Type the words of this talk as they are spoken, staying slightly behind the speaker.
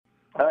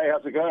Hey,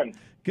 how's it going?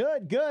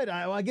 Good, good.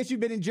 I guess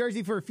you've been in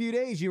Jersey for a few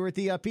days. You were at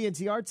the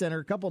PNC Art Center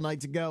a couple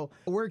nights ago.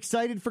 We're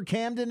excited for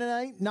Camden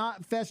tonight,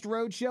 Not Fest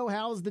Roadshow.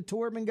 How's the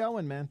tour been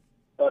going, man?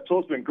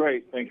 Tour's been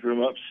great. Thank you very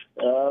much.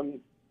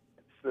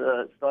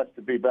 It's nice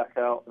to be back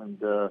out and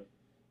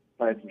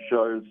playing some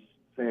shows,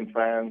 seeing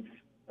fans.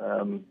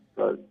 So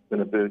it's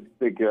been a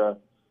big,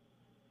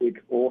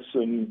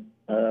 awesome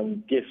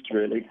gift,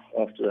 really,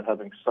 after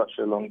having such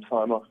a long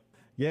time off.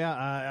 Yeah,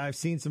 I've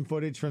seen some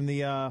footage from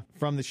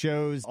the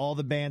shows. All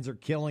the bands are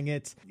killing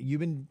it. You've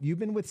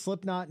been with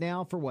Slipknot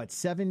now for what,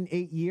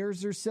 7-8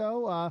 years or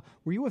so?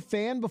 Were you a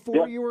fan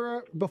before you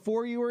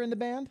were in the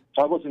band?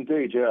 I was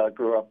indeed. Yeah, I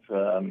grew up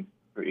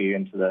pretty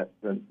into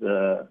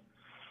the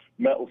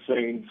metal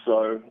scene.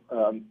 So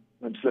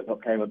when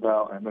Slipknot came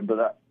about, I remember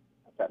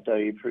that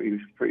day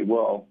pretty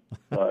well.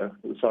 So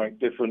it was something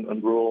different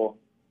and raw.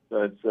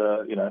 So it's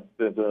a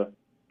bit of a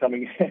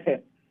coming.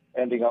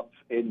 Ending up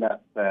in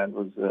that band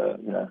was,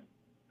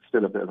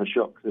 still a bit of a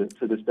shock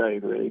to this day,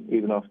 really,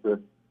 even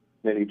after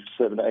nearly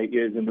 7 to 8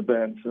 years in the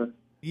band. So.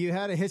 You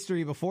had a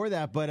history before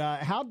that, but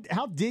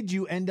how did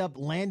you end up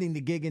landing the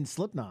gig in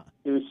Slipknot?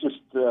 It was just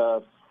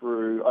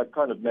through, I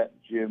kind of met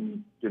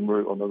Jim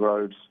Root on the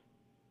road.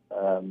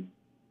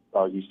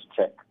 I used to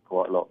tech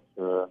quite a lot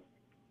for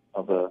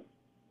other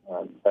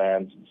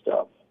bands and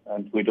stuff,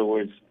 and we'd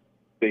always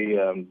be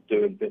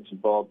doing bits and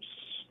bobs,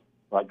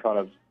 like kind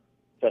of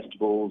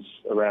festivals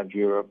around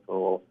Europe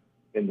or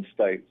in the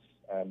States,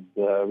 and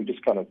we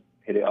just kind of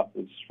hit it up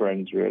as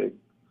friends, really.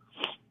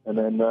 And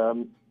then,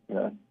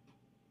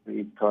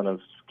 we kind of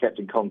kept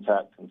in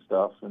contact and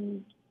stuff,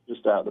 and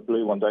just out of the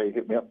blue one day he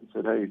hit me up and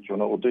said, "Hey, do you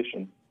want to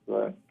audition?"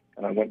 So,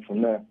 and I went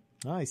from there.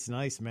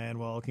 Nice, man.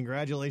 Well,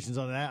 congratulations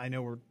on that. I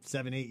know we're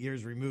 7-8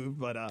 years removed,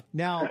 but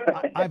now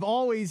I've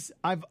always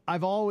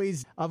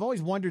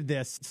wondered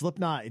this.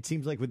 Slipknot, it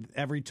seems like with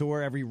every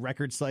tour, every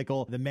record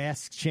cycle, the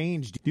masks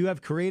changed. Do you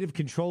have creative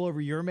control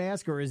over your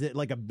mask, or is it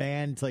like a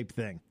band type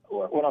thing?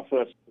 When I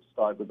first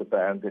started with the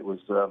band, it was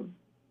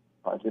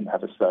I didn't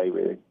have a say,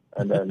 really.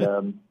 And then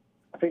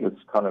I think it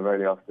was kind of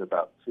really after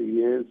about 2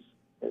 years,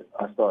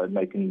 I started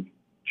making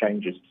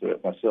changes to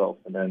it myself,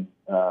 and then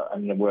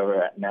where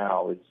we're at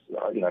now, it's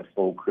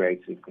full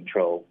creative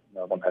control.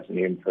 No one has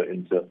any input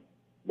into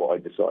what I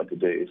decide to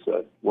do.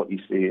 So what you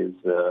see is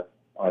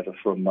either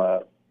from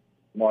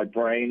my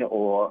brain,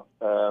 or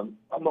I'm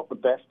not the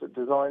best at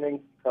designing,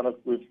 kind of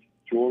with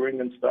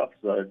drawing and stuff.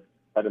 So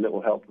I had a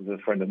little help with a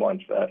friend of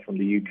mine from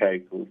the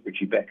UK called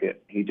Richie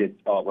Beckett. He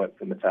did artwork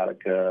for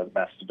Metallica,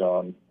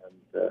 Mastodon,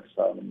 and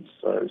Simons.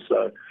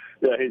 So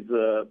yeah, he's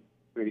a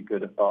really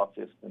good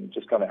artist and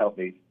just kind of helped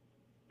me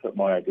put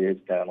my ideas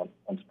down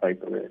onto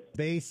paper, really.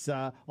 Bass,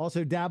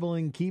 also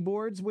dabbling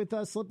keyboards with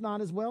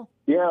Slipknot as well?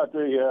 Yeah, I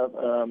do, yeah.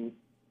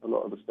 A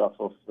lot of the stuff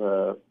off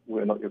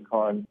We're Not Your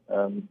Kind,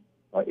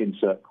 like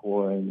insert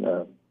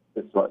coin,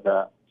 bits like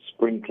that.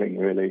 Sprinkling,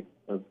 really,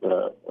 of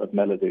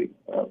melody,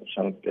 which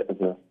I'm a bit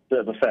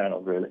of a fan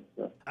of, really.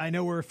 So. I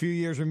know we're a few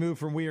years removed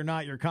from We Are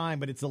Not Your Kind,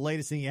 but it's the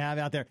latest thing you have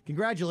out there.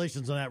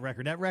 Congratulations on that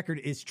record. That record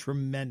is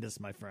tremendous,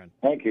 my friend.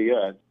 Thank you,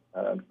 yeah.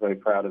 I'm very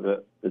proud of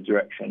it. The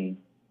direction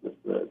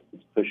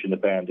it's pushing the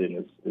band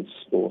in is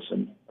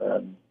awesome.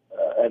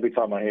 Every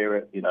time I hear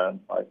it,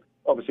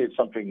 obviously it's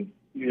something,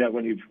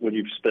 when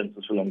you've spent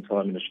such a long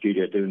time in the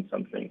studio doing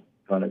something,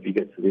 kind of you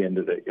get to the end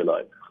of it, you're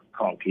like, I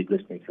can't keep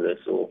listening to this,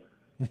 or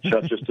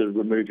just to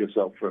remove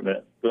yourself from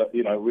it. But,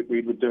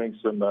 we were doing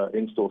some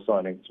in-store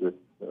signings with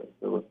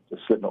the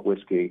Slipknot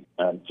whiskey,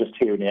 and just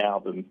hearing the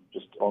album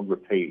just on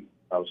repeat,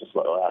 I was just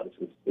like, oh, wow,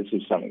 this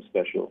is something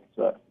special.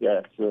 So,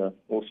 yeah, it's an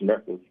awesome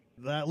record.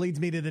 That leads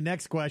me to the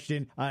next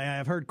question.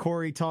 I've heard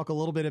Corey talk a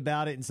little bit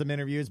about it in some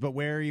interviews, but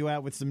where are you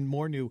at with some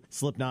more new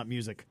Slipknot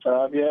music?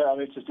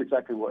 It's just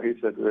exactly what he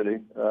said, really.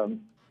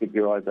 Keep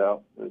your eyes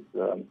out. There's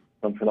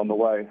something on the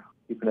way.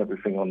 Keeping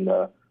everything on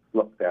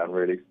lockdown,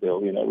 really,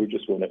 still. We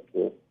just want it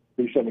to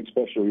be something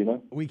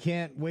special, We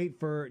can't wait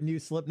for new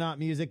Slipknot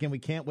music, and we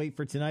can't wait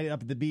for tonight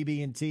up at the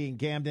BB&T in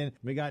Camden.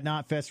 We got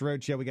Not Fest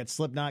Roadshow. We got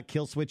Slipknot,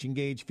 Killswitch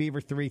Engage,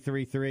 Fever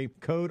 333,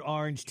 Code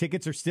Orange.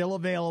 Tickets are still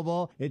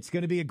available. It's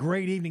going to be a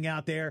great evening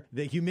out there.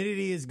 The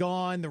humidity is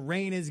gone. The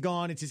rain is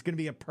gone. It's just going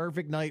to be a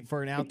perfect night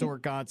for an outdoor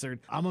concert.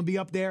 I'm going to be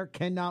up there.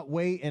 Cannot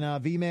wait.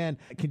 And V-Man,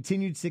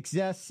 continued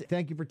success.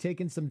 Thank you for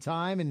taking some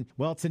time. And,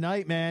 well,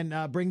 tonight,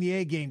 man, bring the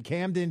A game.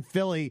 Camden,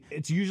 Philly.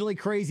 It's usually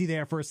crazy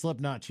there for a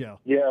Slipknot show.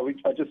 Yeah,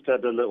 I just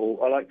had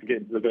I like to get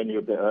into the venue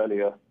a bit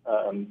earlier,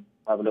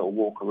 have a little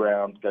walk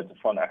around, go to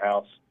front of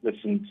house,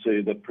 listen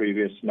to the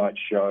previous night's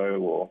show,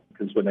 or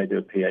because when they do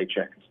a PA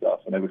check and stuff,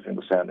 and everything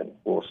was sounding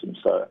awesome.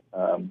 So,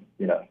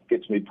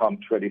 gets me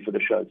pumped, ready for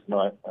the show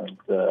tonight. And,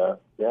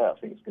 I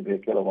think it's going to be a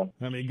killer one.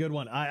 I mean, good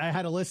one. I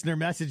had a listener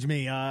message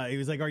me. He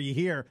was like, "Are you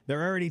here?"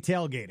 They're already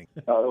tailgating.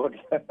 Oh,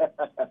 okay.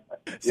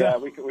 Yeah,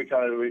 we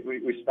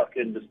stuck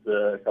in just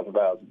a couple of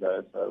hours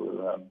ago, so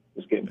we're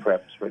just getting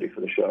prepped, ready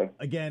for the show.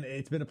 Again,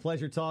 it's been a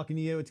pleasure talking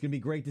to you. It's going to be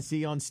great to see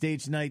you on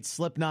stage tonight.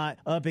 Slipknot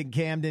up in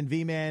Camden.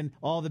 V-Man,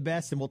 all the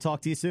best, and we'll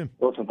talk to you soon.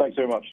 Awesome. Thanks very much.